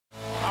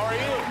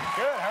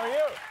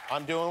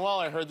I'm doing well.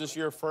 I heard this is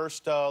your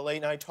first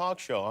late-night talk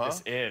show, huh?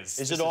 This is.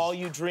 Is it all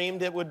you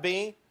dreamed it would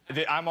be?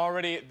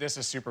 This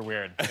is super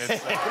weird. It's, it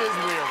is weird,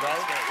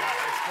 right? Yeah,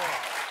 it's cool.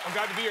 I'm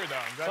glad to be here,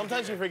 though.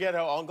 Sometimes you forget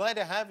how I'm glad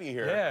to have you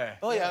here. Yeah.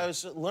 Oh, yeah, I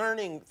was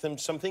learning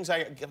some things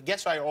I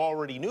guess I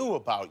already knew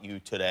about you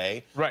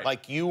today. Right.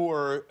 Like you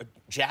were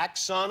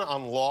Jack's son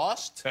on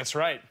Lost. That's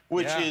right.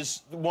 Which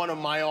is one of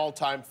my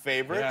all-time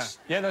favorites.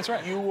 Yeah, that's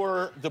right. You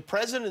were the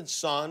president's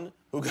son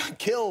who got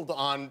killed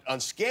on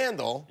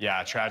Scandal.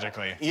 Yeah,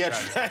 tragically. Yeah,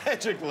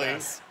 tragically.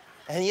 Yes.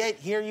 And yet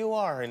here you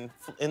are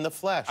in the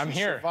flesh. I'm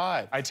here.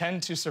 Survived. I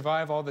tend to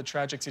survive all the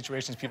tragic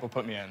situations people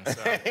put me in.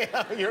 So.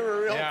 You're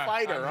a real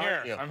fighter,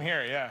 aren't you? I'm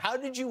here, yeah. How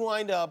did you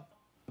wind up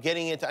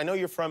getting into, I know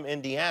you're from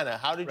Indiana,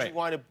 how did you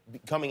wind up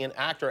becoming an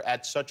actor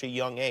at such a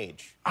young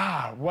age?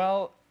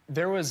 Well,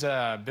 there was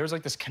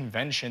like this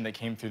convention that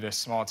came through this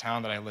small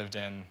town that I lived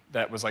in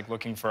that was like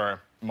looking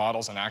for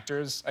models and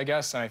actors, I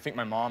guess. And I think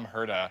my mom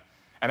heard an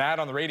ad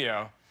on the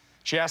radio.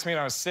 She asked me when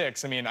I was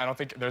 6. I mean, I don't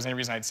think there's any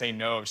reason I'd say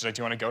no. She's like,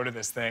 do you want to go to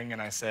this thing?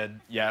 And I said,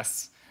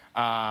 yes.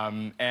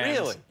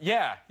 Really?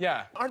 Yeah,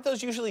 yeah. Aren't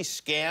those usually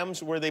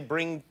scams where they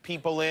bring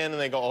people in and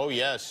they go, oh,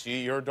 yes,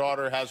 your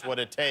daughter has what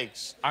it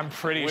takes. I'm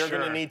pretty sure. We're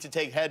going to need to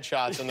take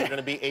headshots and they're going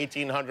to be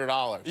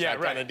 $1,800. Yeah,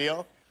 that kind of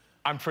deal?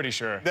 I'm pretty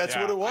sure. That's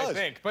what it was. I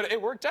think, but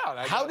it worked out.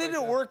 How did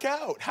it work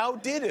out? How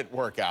did it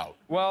work out?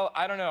 Well,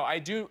 I don't know. I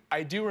do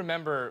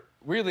remember,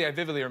 weirdly, I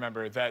vividly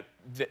remember that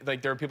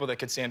like there were people that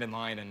could stand in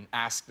line and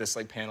ask this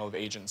like panel of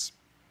agents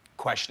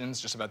questions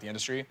just about the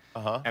industry.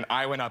 And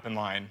I went up in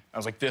line. I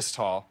was like this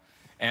tall,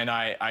 and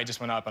I just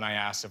went up and I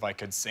asked if I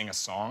could sing a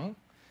song.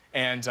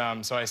 And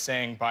so I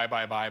sang Bye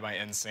Bye Bye by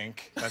NSYNC.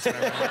 That's what I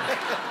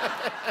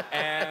remember.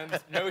 And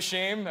no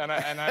shame, and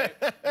I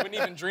wouldn't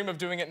even dream of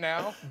doing it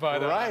now.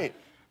 But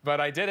but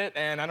I did it,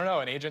 and I don't know,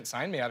 an agent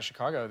signed me out of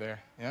Chicago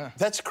there. Yeah.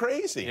 That's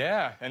crazy.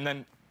 Yeah, and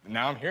then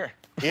now I'm here.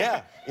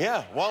 Yeah.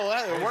 Well,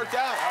 it worked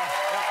out.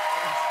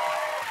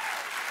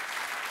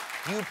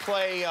 You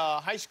play a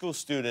high school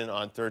student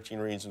on 13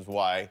 Reasons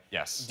Why.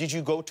 Yes. Did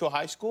you go to a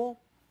high school?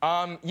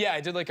 Yeah,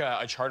 I did like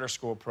a charter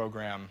school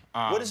program.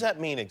 What does that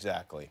mean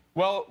exactly?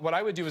 Well, what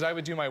I would do is I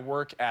would do my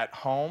work at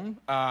home,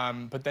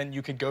 but then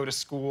you could go to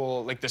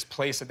school, like this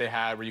place that they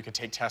had where you could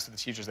take tests with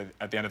the teachers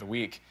at the end of the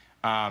week.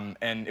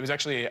 And it was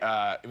actually,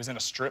 it was in a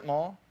strip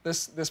mall,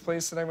 this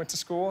place that I went to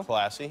school.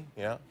 Classy,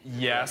 yeah.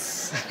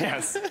 Yes,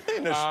 yes.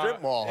 In a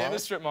strip mall, huh? In a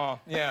strip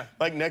mall, yeah.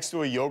 Like next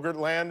to a yogurt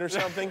land or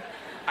something?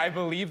 I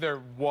believe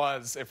there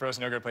was a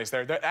frozen yogurt place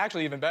there.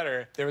 Actually, even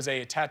better, there was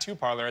a tattoo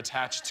parlor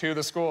attached to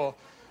the school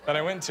that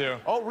I went to.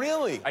 Oh,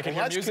 really? I can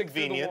hear music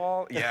through the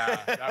wall. Yeah,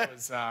 that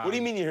was... What do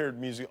you mean you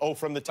heard music? Oh,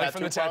 from the tattoo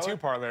parlor? Like from the tattoo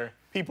parlor.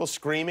 People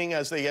screaming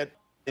as they get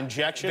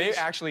injections? They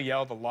actually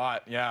yelled a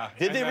lot, yeah.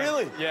 Did they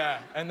really? Yeah,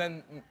 and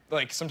then,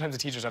 like, sometimes the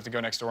teachers have to go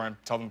next door and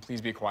tell them,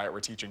 please be quiet, we're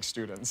teaching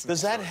students.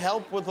 Does that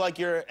help with, like,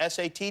 your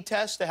SAT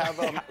test to have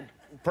a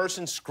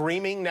person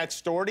screaming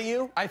next door to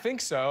you? I think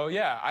so,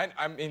 yeah.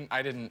 I mean,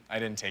 I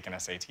didn't take an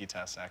SAT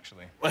test,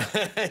 actually.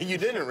 You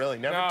didn't really?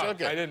 Never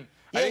took it? I didn't.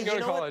 I didn't go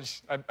to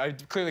college. I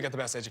clearly got the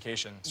best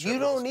education. You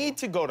don't need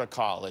to go to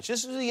college.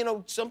 This is, you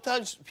know,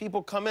 sometimes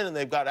people come in and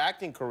they've got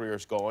acting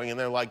careers going, and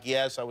they're like,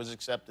 yes, I was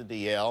accepted to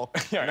Yale.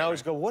 And I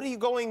always go, what are you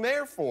going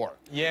there for?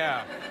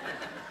 Yeah.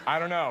 I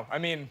don't know. I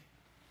mean,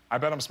 I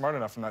bet I'm smart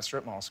enough from that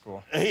strip mall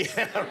school.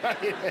 Yeah,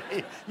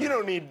 right. You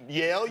don't need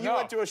Yale. You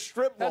went to a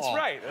strip mall.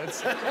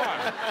 That's right. Come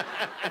on.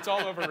 It's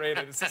all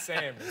overrated. It's the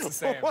same. It's the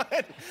same.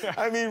 What?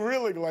 I mean,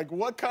 really, like,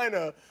 what kind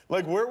of,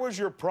 like, where was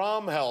your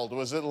prom held?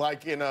 Was it,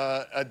 like, in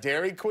a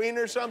Dairy Queen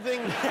or something?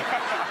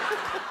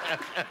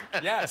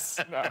 Yes.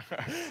 No.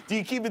 Do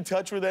you keep in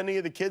touch with any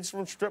of the kids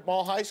from Strip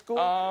Mall High School?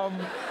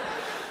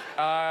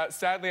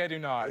 Sadly, I do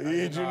not.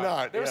 You do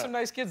not. There were some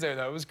nice kids there,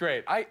 though. It was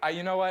great.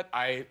 You know what?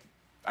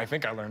 I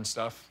think I learned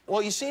stuff.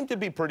 Well, you seem to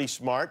be pretty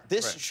smart.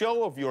 This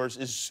show of yours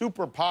is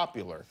super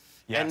popular.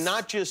 Yes. And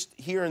not just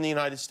here in the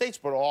United States,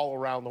 but all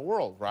around the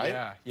world, right?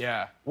 Yeah,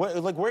 yeah.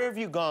 Like, where have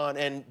you gone,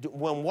 and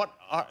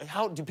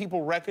how do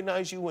people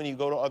recognize you when you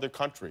go to other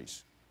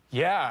countries?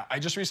 Yeah,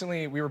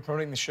 we were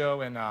promoting the show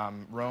in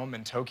Rome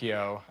and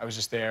Tokyo. I was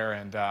just there,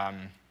 and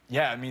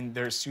yeah, I mean,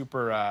 they're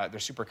super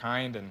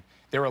kind, and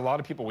there were a lot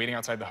of people waiting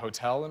outside the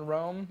hotel in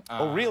Rome.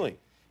 Oh, really?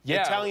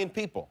 Yeah. Italian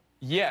people?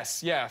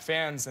 Yes, yeah,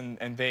 fans, and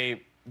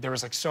there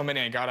was like so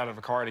many. I got out of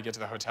a car to get to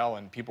the hotel,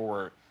 and people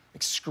were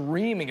like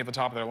screaming at the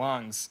top of their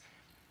lungs,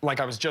 like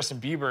I was Justin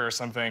Bieber or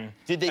something.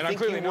 Did they think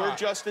you were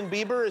Justin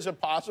Bieber? Is it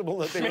possible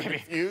that they were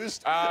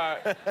confused?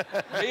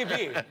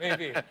 Maybe.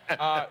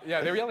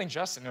 Yeah, they were yelling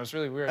Justin. It was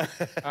really weird.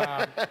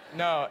 Yeah,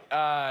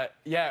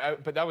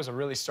 but that was a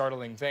really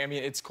startling thing. I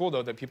mean, it's cool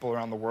though that people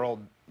around the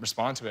world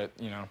respond to it.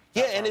 You know.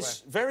 Yeah, and it's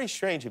very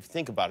strange if you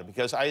think about it,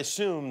 because I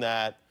assume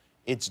that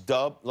it's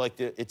dubbed, like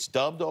it's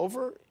dubbed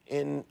over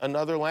in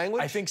another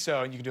language? I think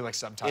so, and you can do like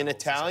subtitles. In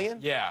Italian?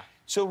 Yeah.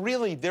 So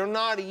really, they're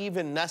not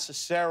even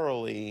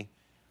necessarily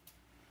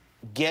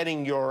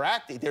getting your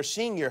acting. They're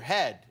seeing your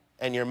head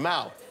and your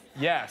mouth.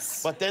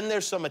 Yes. But then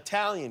there's some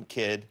Italian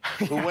kid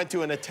who went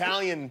to an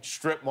Italian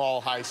strip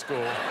mall high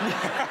school.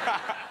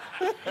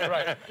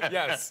 Right.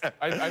 Yes.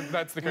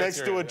 That's the criteria.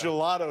 Next to a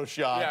gelato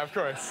shop. Yeah, of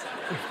course.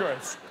 Of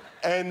course.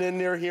 And then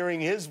they're hearing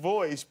his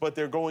voice, but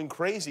they're going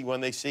crazy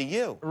when they see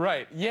you.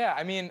 Right. Yeah.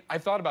 I mean, I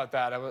thought about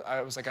that.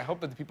 I was like, I hope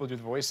that the people who do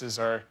the voices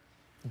are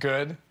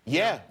good.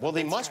 Yeah. Well,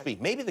 they must be.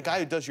 Maybe the guy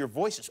who does your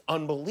voice is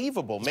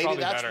unbleavable. Maybe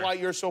that's why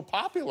you're so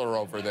popular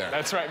over there.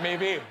 That's right.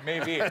 Maybe.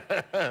 Maybe.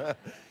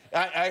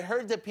 I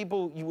heard that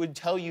people would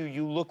tell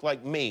you look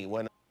like me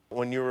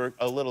when you were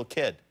a little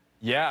kid.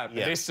 Yeah,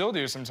 they still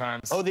do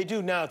sometimes. Oh, they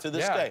do now to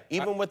this day,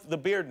 even with the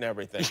beard and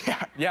everything.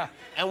 Yeah, yeah.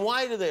 And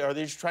why do they? Are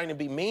they just trying to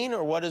be mean,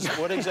 or what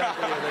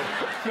exactly are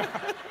they?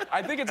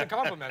 I think it's a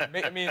compliment.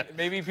 I mean,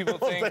 maybe people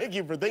think. Well, thank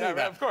you for thinking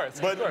that. Of course.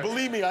 But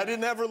believe me, I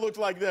didn't ever look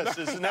like this.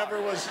 This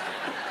never was.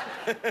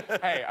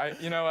 Hey,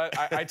 you know what?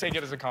 I take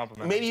it as a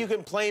compliment. Maybe you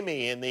can play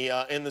me in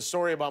the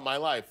story about my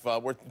life.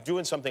 We're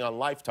doing something on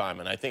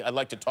Lifetime, and I think I'd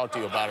like to talk to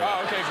you about it.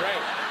 Oh, okay, great.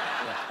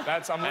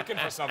 I'm looking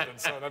for something,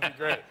 so that'd be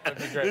great.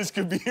 That'd be great. This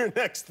could be your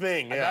next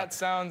thing. Yeah. That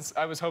sounds.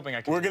 I was hoping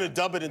I could. We're gonna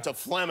dub it into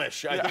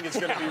Flemish. I think it's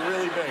gonna be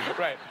really big.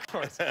 Right, of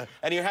course.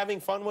 And you're having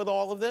fun with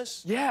all of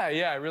this? Yeah,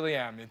 I really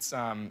am. It's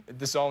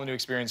this is all a new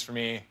experience for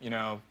me. You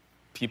know,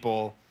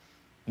 people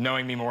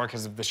knowing me more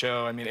because of the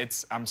show. I mean,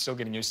 I'm still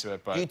getting used to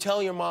it. But you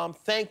tell your mom,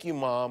 thank you,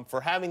 Mom,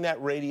 for having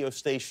that radio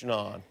station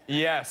on.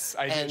 Yes,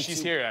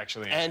 she's here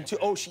actually. And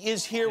she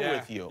is here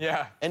with you.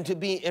 Yeah.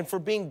 And for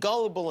being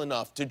gullible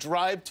enough to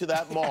drive to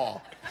that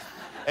mall.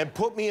 And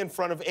put me in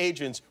front of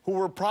agents who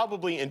were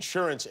probably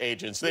insurance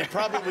agents. They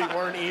probably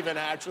weren't even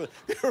actually.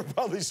 They were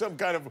probably some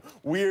kind of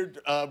weird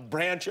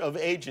branch of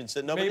agents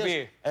that nobody Maybe.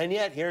 knows. And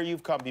yet, here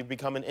you've come. You've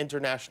become an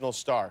international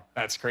star.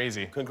 That's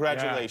crazy.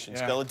 Congratulations,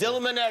 yeah.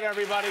 Dylan Minnette,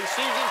 everybody.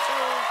 Season 2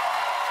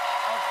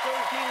 of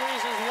 13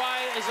 Reasons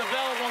Why is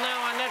available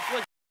now on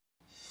Netflix.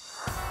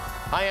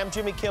 Hi, I'm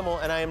Jimmy Kimmel,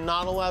 and I am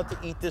not allowed to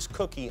eat this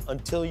cookie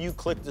until you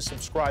click the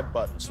subscribe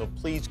button. So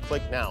please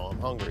click now. I'm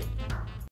hungry.